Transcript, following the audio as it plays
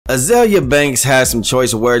Azealia Banks has some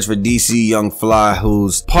choice words for DC Young Fly,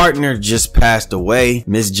 whose partner just passed away,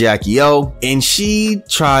 MsJackyOh, and she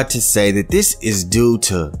tried to say that this is due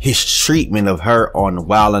to his treatment of her on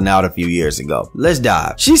Wildin' Out a few years ago. Let's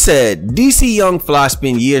dive. She said, DC Young Fly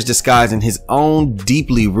spent years disguising his own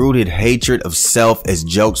deeply rooted hatred of self as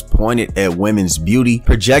jokes pointed at women's beauty,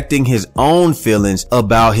 projecting his own feelings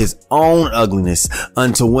about his own ugliness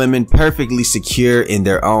onto women perfectly secure in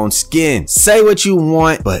their own skin. Say what you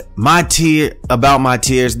want, but my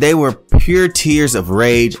tears, they were pure tears of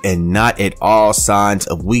rage and not at all signs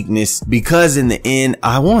of weakness, because in the end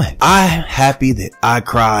I won. I'm happy that I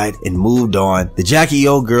cried and moved on. The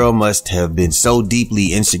JackyOh girl must have been so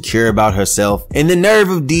deeply insecure about herself, and the nerve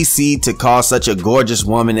of DC to call such a gorgeous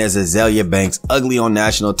woman as Azealia Banks ugly on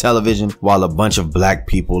national television while a bunch of black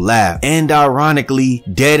people laugh. And ironically,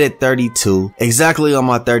 dead at 32, exactly on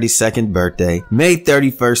my 32nd birthday, May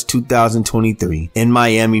 31st, 2023, in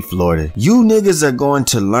Miami, Florida. You niggas are going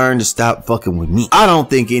to learn to stop fucking with me. I don't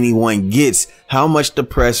think anyone gets how much the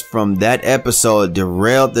press from that episode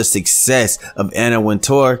derailed the success of Anna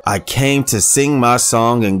Wintour. I came to sing my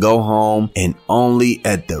song and go home, and only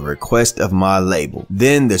at the request of my label.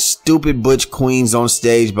 Then the stupid butch queens on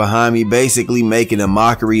stage behind me basically making a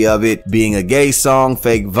mockery of it, being a gay song,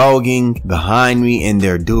 fake voguing behind me in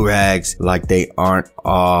their do-rags like they aren't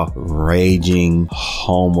all raging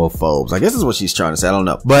homophobes. I guess that's what she's trying to say, I don't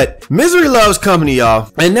know. But misery loves company, y'all,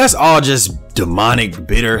 and that's all just demonic,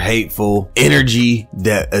 bitter, hateful energy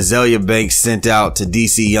that Azealia Banks sent out to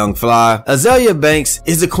DC Young Fly. Azealia Banks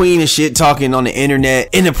is a queen of shit talking on the internet,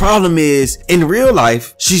 and the problem is, in real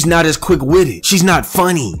life, she's not as quick-witted. She's not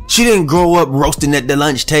funny. She didn't grow up roasting at the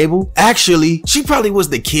lunch table. Actually, she probably was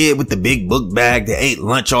the kid with the big book bag that ate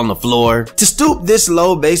lunch on the floor. To stoop this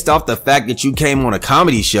low based off the fact that you came on a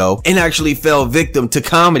comedy show and actually fell victim to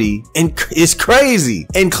comedy, and it's crazy.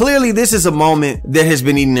 And clearly this is a moment that has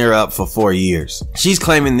been eating her up for 4 years. She's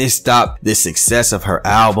claiming this stopped the success of her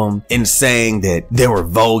album and saying that there were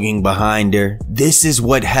voguing behind her. This is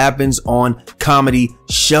what happens on comedy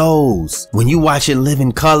shows. When you watch In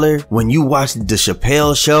Living Color, when you watch the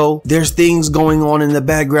Chappelle Show, there's things going on in the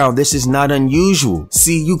background. This is not unusual.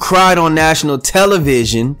 See, you cried on national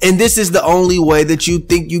television, and this is the only way that you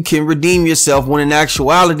think you can redeem yourself, when in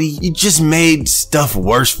actuality, you just made stuff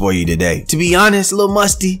worse for you today. To be honest, Lil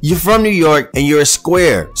Musty, you're from New York and you're a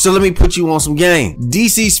square. So let me put you on some game.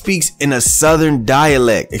 DC speaks in a southern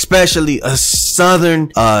dialect, especially a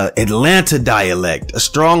southern Atlanta dialect, a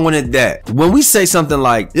strong one at that. When we say something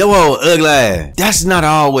like, yo, ugly ass, that's not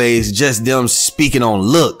always just them speaking on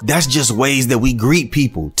look. That's just ways that we greet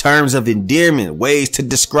people, terms of endearment, ways to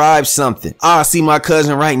describe something. I'll see my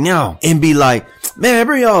cousin right now and be like, man,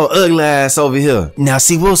 bring y'all ugly ass over here. Now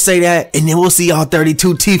see, we'll say that, and then we'll see all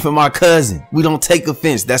 32 teeth of my cousin. We don't take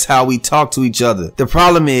offense. That's how we talk to each other. The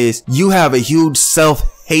problem is, you have a huge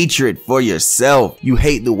self-hatred for yourself. You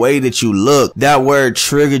hate the way that you look. That word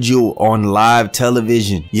triggered you on live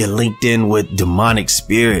television. You're linked in with demonic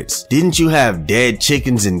spirits. Didn't you have dead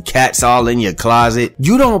chickens and cats all in your closet?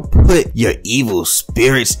 You don't put your evil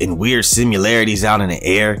spirits and weird similarities out in the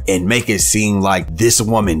air and make it seem like this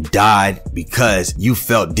woman died because you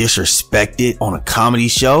felt disrespected on a comedy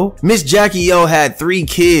show. MsJackyOh had 3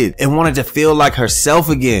 kids and wanted to feel like herself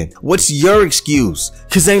again. What's your excuse?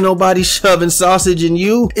 Cause ain't nobody shoving sausage in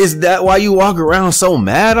you? Is that why you walk around so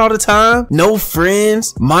mad all the time? No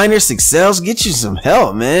friends, minor success? Get you some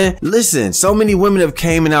help, man. Listen, so many women have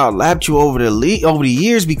came and outlapped you over the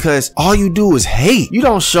years because all you do is hate. You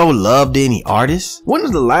don't show love to any artist. When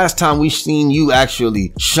was the last time we seen you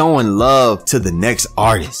actually showing love to the next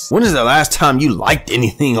artist? When is the last time you liked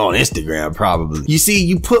anything on Instagram? Probably. You see,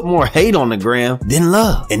 you put more hate on the gram than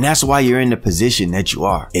love, and that's why you're in the position that you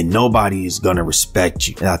are, and nobody is gonna respect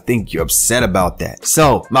you. And I think you're upset about that.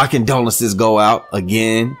 So my condolences go out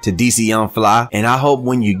again to DC Young Fly, and I hope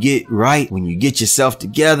when you get right, when you get yourself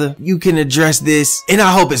together, you can address this. And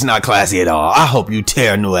I hope it's not classy at all. I hope you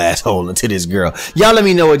tear a new asshole into this girl. Y'all let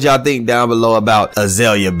me know what y'all think down below about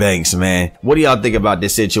Azealia Banks, man. What do y'all think about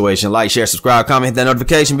this situation? Like, share, subscribe, comment, hit that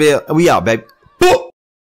notification bell, and we out, baby. Boop.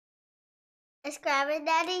 Subscribe to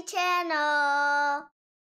Daddy channel.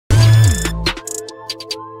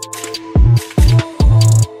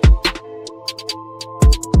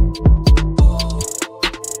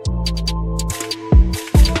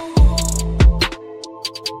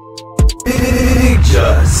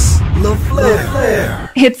 Just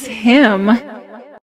LaFlair. It's him.